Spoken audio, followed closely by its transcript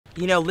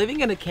You know,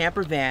 living in a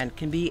camper van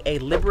can be a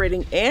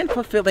liberating and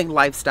fulfilling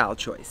lifestyle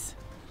choice.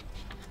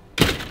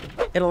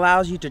 It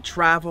allows you to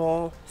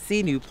travel,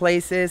 see new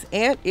places,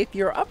 and if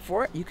you're up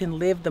for it, you can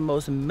live the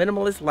most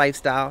minimalist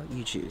lifestyle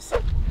you choose.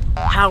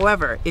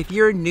 However, if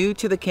you're new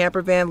to the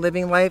camper van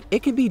living life,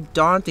 it can be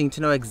daunting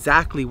to know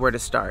exactly where to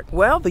start.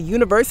 Well, the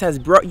universe has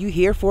brought you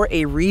here for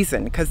a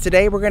reason, because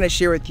today we're going to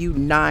share with you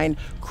 9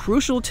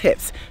 crucial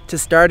tips to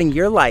starting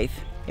your life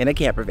in a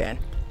camper van.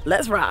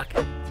 Let's rock!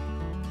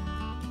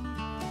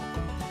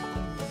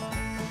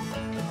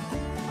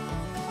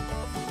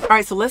 All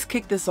right, so let's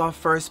kick this off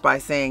first by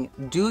saying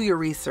do your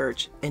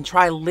research and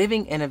try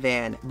living in a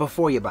van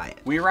before you buy it.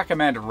 We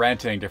recommend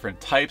renting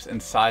different types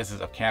and sizes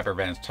of camper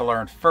vans to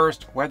learn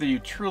first whether you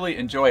truly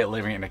enjoy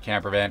living in a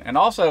camper van and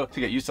also to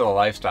get used to the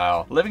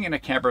lifestyle. Living in a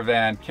camper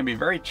van can be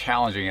very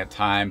challenging at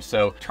times,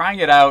 so trying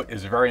it out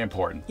is very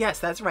important. Yes,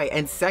 that's right.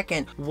 And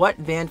second, what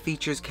van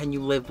features can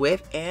you live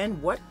with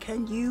and what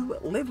can you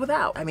live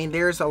without? I mean,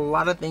 there's a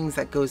lot of things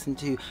that goes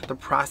into the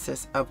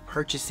process of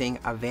purchasing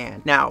a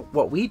van. Now,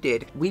 what we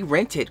did, we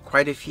rented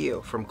quite a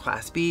few from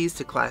Class Bs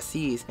to Class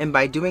Cs, and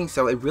by doing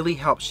so it really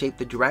helped shape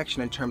the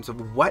direction in terms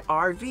of what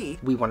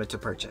RV we wanted to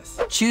purchase.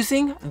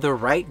 Choosing the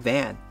right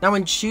van. Now,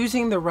 when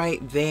choosing the right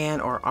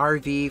van or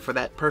RV for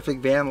that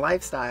perfect van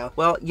lifestyle,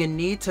 well, you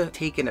need to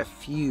take in a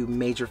few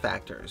major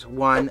factors.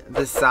 1,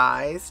 the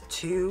size,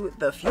 2,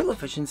 the fuel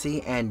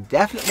efficiency, and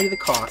definitely the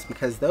cost,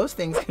 because those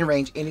things can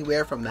range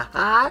anywhere from the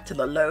high to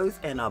the lows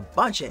and a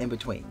bunch of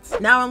in-betweens.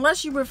 Now,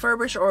 unless you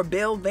refurbish or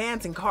build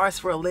vans and cars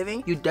for a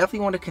living, you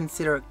definitely want to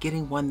consider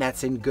getting one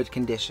that's in good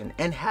condition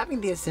and having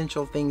the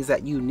essential things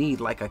that you need,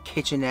 like a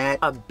kitchenette,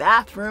 a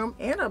bathroom,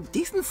 and a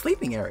decent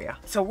sleeping area.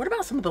 So what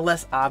about some of the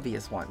less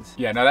obvious ones?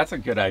 Yeah, no, that's a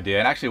good idea.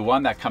 And actually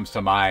one that comes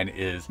to mind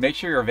is make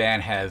sure your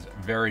van has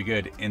very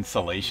good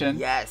insulation.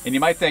 Yes. And you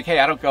might think, hey,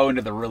 I don't go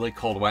into the really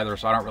cold weather,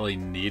 so I don't really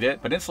need it.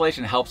 But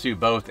insulation helps you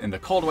both in the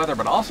cold weather,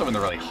 but also in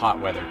the really hot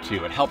weather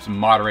too. It helps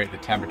moderate the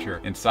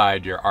temperature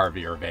inside your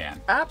RV or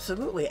van.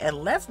 Absolutely. And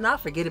let's not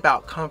forget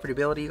about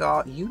comfortability,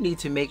 y'all. You need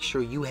to make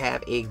sure you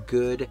have a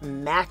good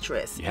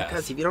mattress, yes,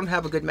 because if you don't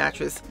have a good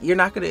mattress, you're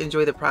not going to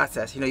enjoy the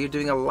process. You know, you're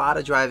doing a lot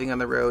of driving on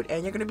the road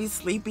and you're going to be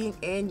sleeping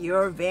in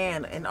your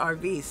van and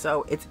RV.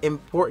 So it's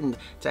important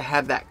to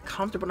have that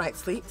comfortable night's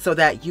sleep so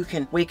that you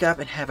can wake up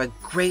and have a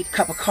great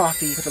cup of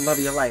coffee with the love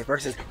of your life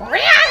versus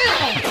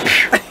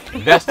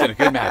invest in a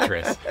good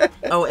mattress.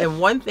 Oh, and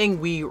one thing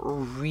we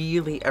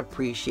really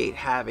appreciate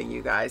having,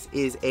 you guys,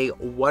 is a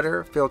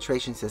water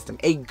filtration system.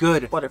 A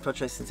good water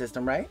filtration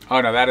system, right?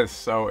 Oh no, that is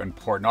so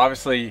important.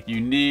 Obviously,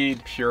 you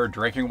need pure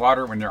drinking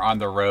water when you're on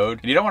the road.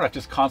 And you don't want to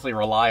just constantly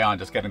rely on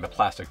just getting the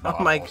plastic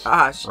bottles. Oh my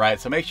gosh. Right,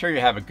 so make sure you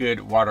have a good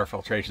water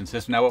filtration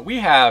system. Now what we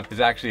have is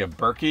actually a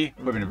Berkey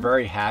we've been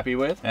very happy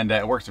with, and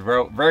it works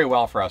very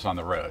well for us on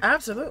the road.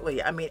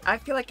 Absolutely. I mean, I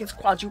feel like it's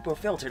quadruple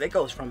filtered. It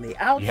goes from the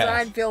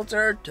outside Yes.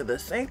 filter to the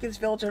sink is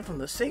filtered, from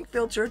the sink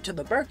filter to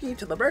the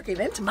Berkey,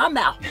 then to my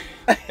mouth.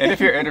 And if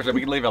you're interested,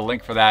 we can leave a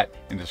link for that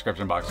in the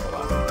description box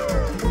below.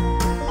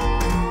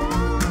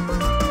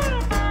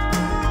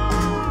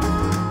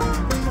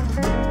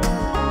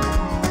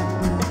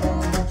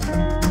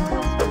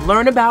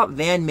 Learn about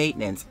van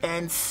maintenance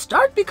and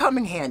start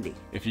becoming handy.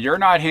 If you're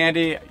not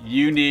handy,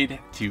 you need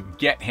to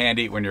get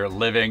handy when you're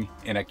living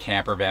in a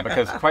camper van,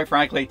 because quite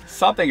frankly,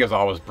 something is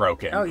always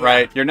broken,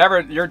 right?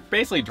 You're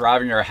basically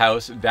driving your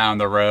house down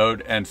the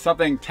road and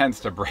something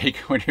tends to break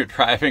when you're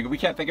driving. We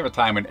can't think of a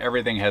time when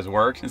everything has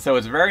worked. And so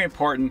it's very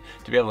important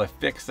to be able to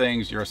fix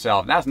things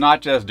yourself. And that's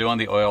not just doing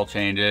the oil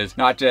changes,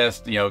 not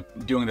just, you know,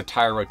 doing the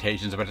tire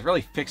rotations, but it's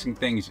really fixing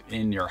things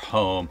in your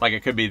home. Like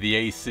it could be the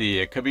AC,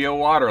 it could be a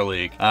water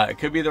leak, it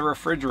could be the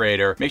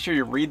refrigerator. Make sure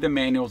you read the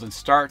manuals and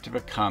start to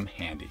become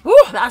handy. Woo,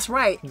 that's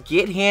right.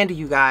 Get handy,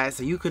 you guys,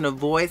 so you can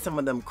avoid some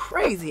of them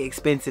crazy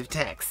expensive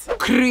techs.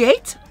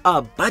 Create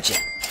a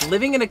budget.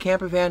 Living in a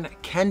camper van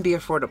can be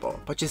affordable,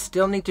 but you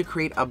still need to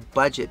create a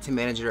budget to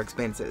manage your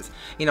expenses.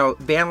 You know,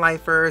 van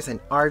lifers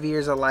and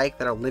RVers alike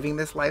that are living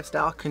this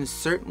lifestyle can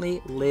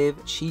certainly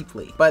live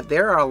cheaply, but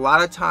there are a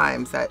lot of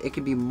times that it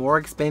can be more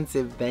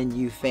expensive than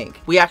you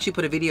think. We actually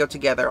put a video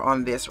together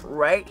on this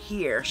right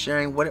here,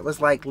 sharing what it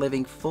was like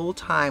living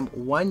full-time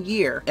 1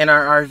 year in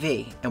our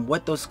RV and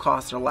what those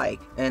costs are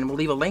like. And we'll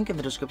leave a link in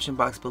the description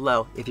box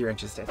below if you're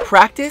interested.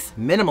 Practice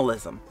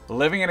minimalism.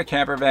 Living in a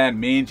camper van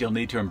means you'll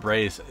need to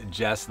embrace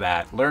just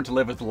that. Learn to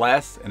live with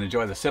less and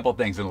enjoy the simple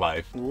things in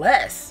life.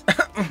 Less.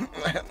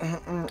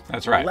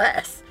 That's right.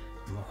 Less.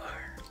 More.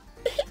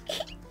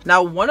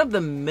 Now, one of the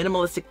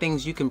minimalistic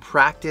things you can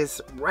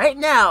practice right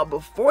now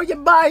before you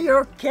buy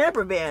your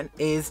camper van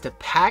is to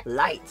pack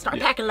light. Start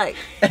packing light.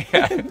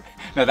 Yeah.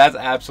 No, that's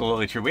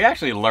absolutely true. We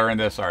actually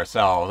learned this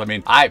ourselves. I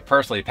mean, I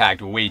personally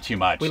packed way too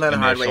much. We learned the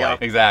hard way, y'all.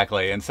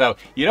 Exactly. And so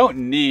you don't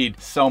need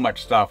so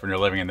much stuff when you're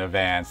living in the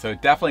van. So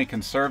definitely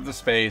conserve the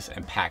space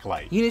and pack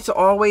light. You need to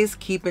always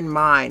keep in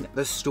mind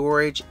the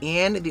storage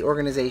and the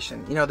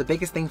organization. You know, the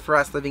biggest thing for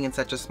us living in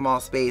such a small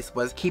space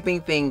was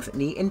keeping things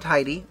neat and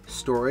tidy,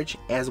 storage,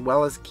 as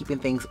well as keeping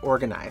things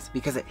organized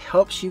because it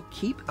helps you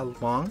keep a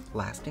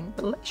long-lasting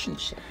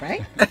relationship,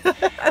 right?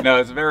 No,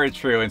 it's very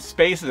true. And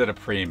space is at a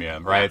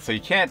premium, right? Yeah. So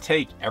you can't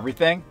take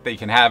everything that you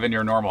can have in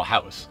your normal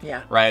house.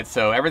 Yeah. Right?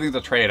 So everything's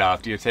a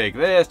trade-off. Do you take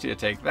this? Do you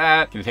take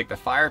that? Can you take the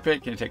fire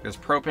pit? Can you take this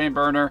propane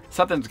burner?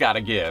 Something's got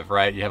to give,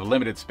 right? You have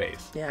limited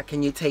space. Yeah,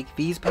 can you take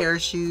these pair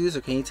of shoes,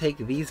 or can you take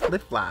these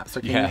flip-flops,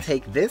 or can Yeah. you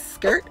take this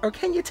skirt, or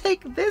can you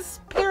take this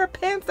pair of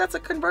pants that's a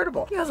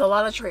convertible? There's a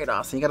lot of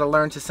trade-offs, and you got to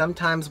learn to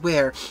sometimes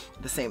wear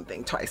the same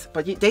thing twice.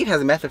 But Dave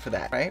has a method for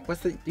that, right?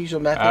 What's the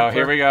usual method? Oh,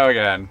 here we go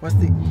again. What's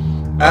the...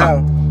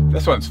 Oh.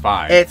 This one's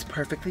fine. It's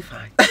perfectly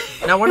fine.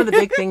 Now, one of the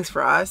big things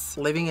for us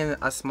living in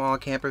a small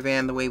camper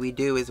van the way we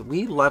do is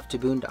we love to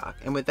boondock.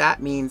 And what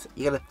that means,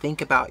 you got to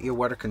think about your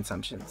water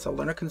consumption. So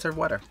learn to conserve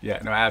water.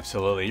 Yeah, no,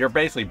 absolutely. You're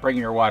basically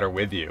bringing your water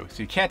with you.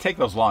 So you can't take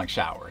those long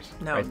showers.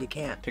 No, right? you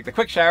can't. Take the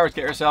quick showers,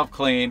 get yourself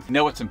clean,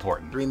 know what's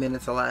important. 3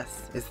 minutes or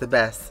less is the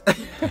best.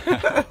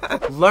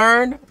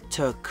 Learn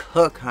to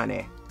cook,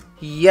 honey.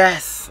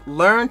 Yes,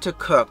 learn to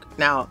cook.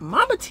 Now,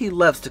 Mama T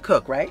loves to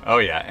cook, right? Oh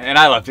yeah, and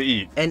I love to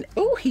eat. And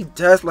oh, he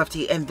does love to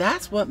eat, and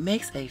that's what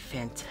makes a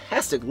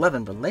fantastic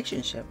loving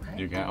relationship, right?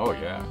 You can, oh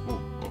yeah. Ooh,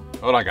 ooh.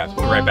 Hold on guys,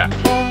 we'll be right back.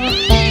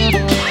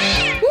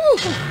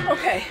 Woo,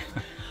 okay.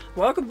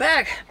 Welcome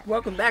back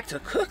to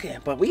cooking,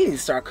 but we need to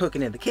start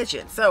cooking in the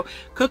kitchen. So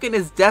cooking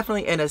is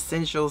definitely an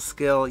essential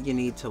skill you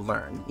need to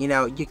learn. You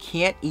know, you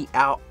can't eat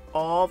out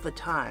all the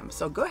time.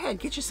 So go ahead,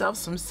 get yourself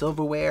some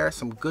silverware,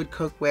 some good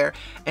cookware,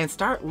 and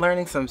start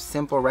learning some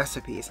simple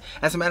recipes.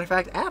 As a matter of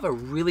fact, I have a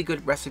really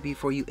good recipe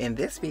for you in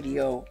this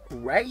video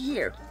right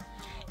here.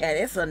 And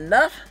it's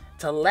enough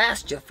to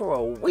last you for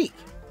a week.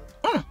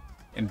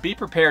 And be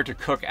prepared to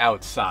cook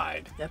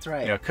outside. That's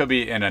right. You know, it could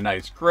be in a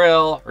nice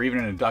grill or even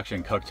an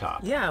induction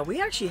cooktop. Yeah,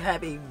 we actually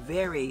have a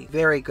very,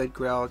 very good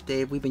grill,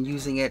 Dave. We've been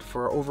using it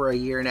for over a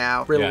year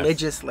now,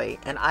 religiously. Yes.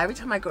 And every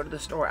time I go to the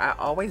store, I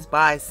always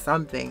buy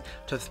something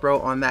to throw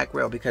on that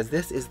grill because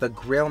this is the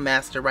grill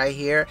master right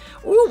here.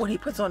 Ooh, when he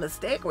puts on a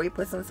steak or he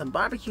puts on some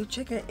barbecue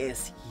chicken,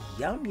 it's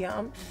yum,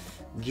 yum.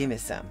 Give me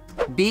some.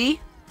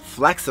 Be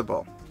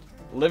flexible.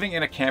 Living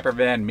in a camper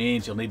van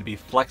means you'll need to be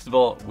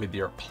flexible with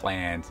your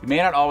plans. You may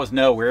not always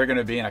know where you're going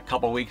to be in a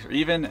couple weeks or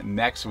even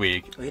next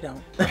week. We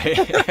don't.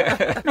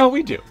 Right? No,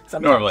 we do.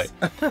 Sometimes. Normally.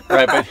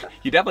 Right, but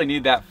you definitely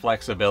need that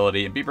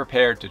flexibility and be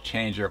prepared to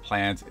change your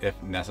plans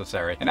if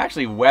necessary. And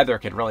actually, weather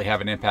can really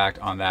have an impact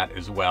on that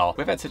as well.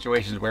 We've had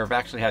situations where we've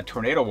actually had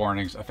tornado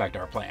warnings affect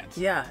our plans.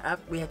 Yeah,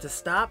 we had to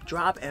stop,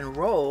 drop, and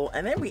roll,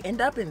 and then we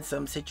end up in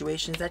some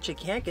situations that you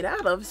can't get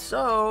out of.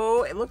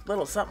 So it looked a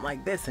little something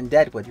like this in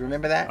Deadwood. You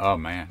remember that? Oh,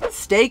 man.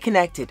 Stay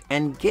connected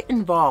and get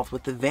involved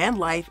with the van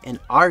life and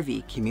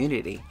RV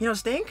community. You know,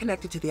 staying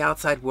connected to the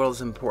outside world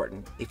is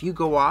important. If you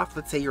go off,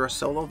 let's say you're a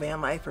solo van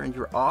lifer and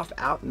you're off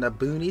out in the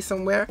boonies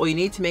somewhere, well, you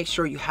need to make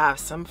sure you have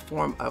some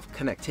form of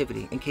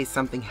connectivity in case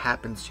something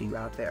happens to you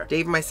out there.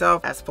 Dave and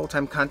myself, as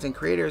full-time content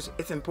creators,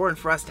 it's important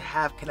for us to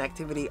have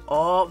connectivity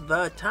all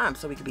the time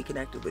so we can be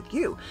connected with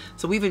you.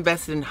 So we've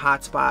invested in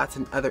hotspots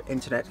and other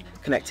internet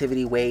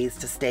connectivity ways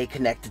to stay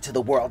connected to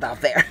the world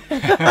out there.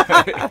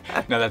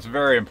 No, that's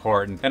very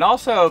important. And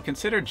also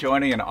consider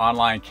joining an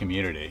online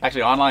community.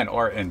 Actually, online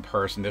or in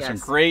person. There's some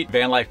great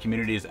van life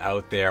communities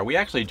out there. We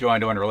actually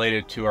joined one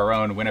related to our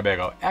own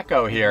Winnebago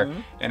Echo here,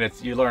 and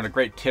you learn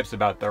great tips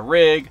about the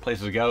rig,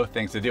 places to go,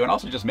 things to do, and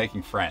also just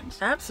making friends.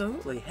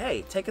 Absolutely.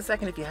 Hey, take a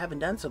second if you haven't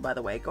done so, by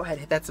the way. Go ahead,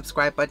 hit that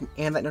subscribe button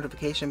and that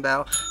notification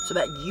bell so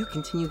that you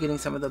continue getting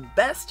some of the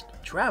best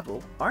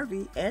travel,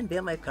 RV, and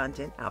van life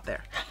content out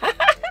there.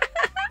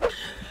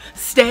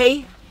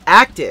 Stay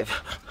active.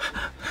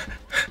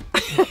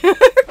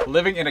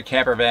 Living in a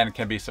camper van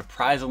can be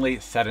surprisingly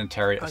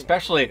sedentary,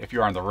 especially if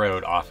you're on the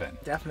road often.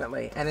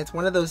 Definitely. And it's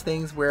one of those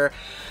things where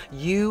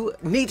you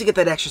need to get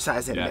that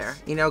exercise in there.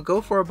 You know,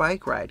 go for a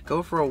bike ride,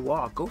 go for a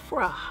walk, go for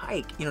a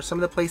hike. You know, some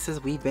of the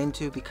places we've been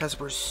to, because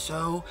we're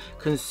so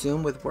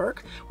consumed with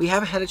work, we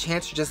haven't had a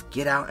chance to just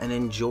get out and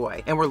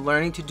enjoy. And we're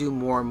learning to do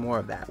more and more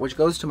of that, which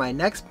goes to my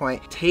next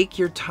point. Take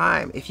your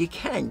time, if you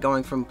can,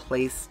 going from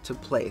place to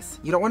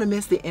place. You don't want to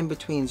miss the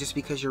in-betweens just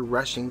because you're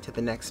rushing to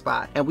the next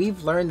spot. And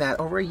we've learned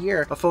that over a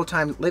year of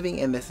full-time living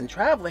in this and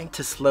traveling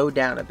to slow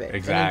down a bit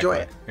and enjoy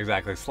it.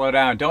 Exactly. Slow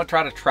down. Don't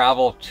try to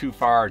travel too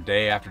far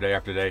day after day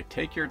after day.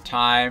 Take your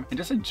time and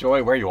just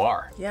enjoy where you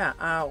are.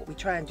 Yeah. We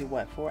try and do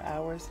what, 4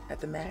 hours at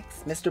the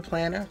max? Mr.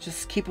 Planner,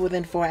 just keep it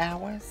within 4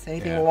 hours.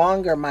 Anything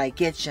longer might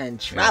get you in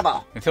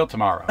trouble. Until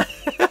tomorrow.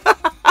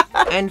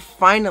 And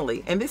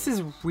finally, and this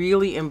is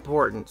really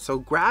important, so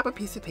grab a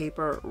piece of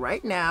paper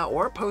right now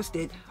or a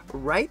Post-it,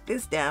 write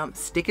this down,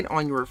 stick it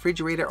on your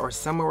refrigerator or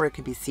somewhere where it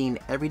can be seen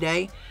every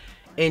day.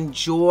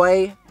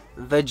 Enjoy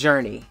the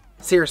journey.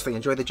 Seriously,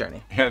 enjoy the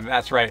journey. Yeah,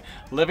 that's right.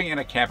 Living in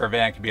a camper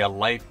van can be a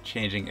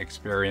life-changing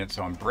experience,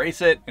 so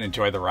embrace it and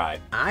enjoy the ride.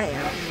 I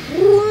am.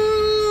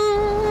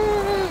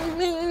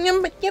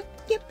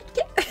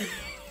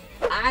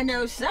 I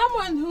know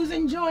someone who's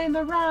enjoying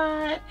the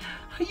ride.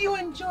 Are you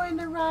enjoying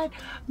the ride?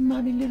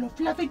 Mommy little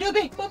fluffy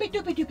doobie, mommy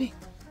doobie doobie.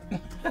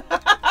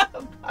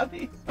 a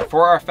puppy.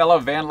 For our fellow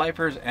van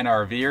lifers and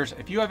RVers,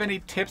 if you have any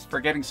tips for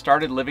getting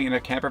started living in a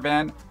camper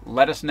van,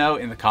 let us know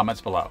in the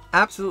comments below.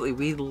 Absolutely,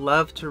 we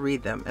love to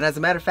read them. And as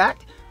a matter of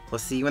fact, we'll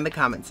see you in the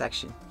comment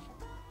section.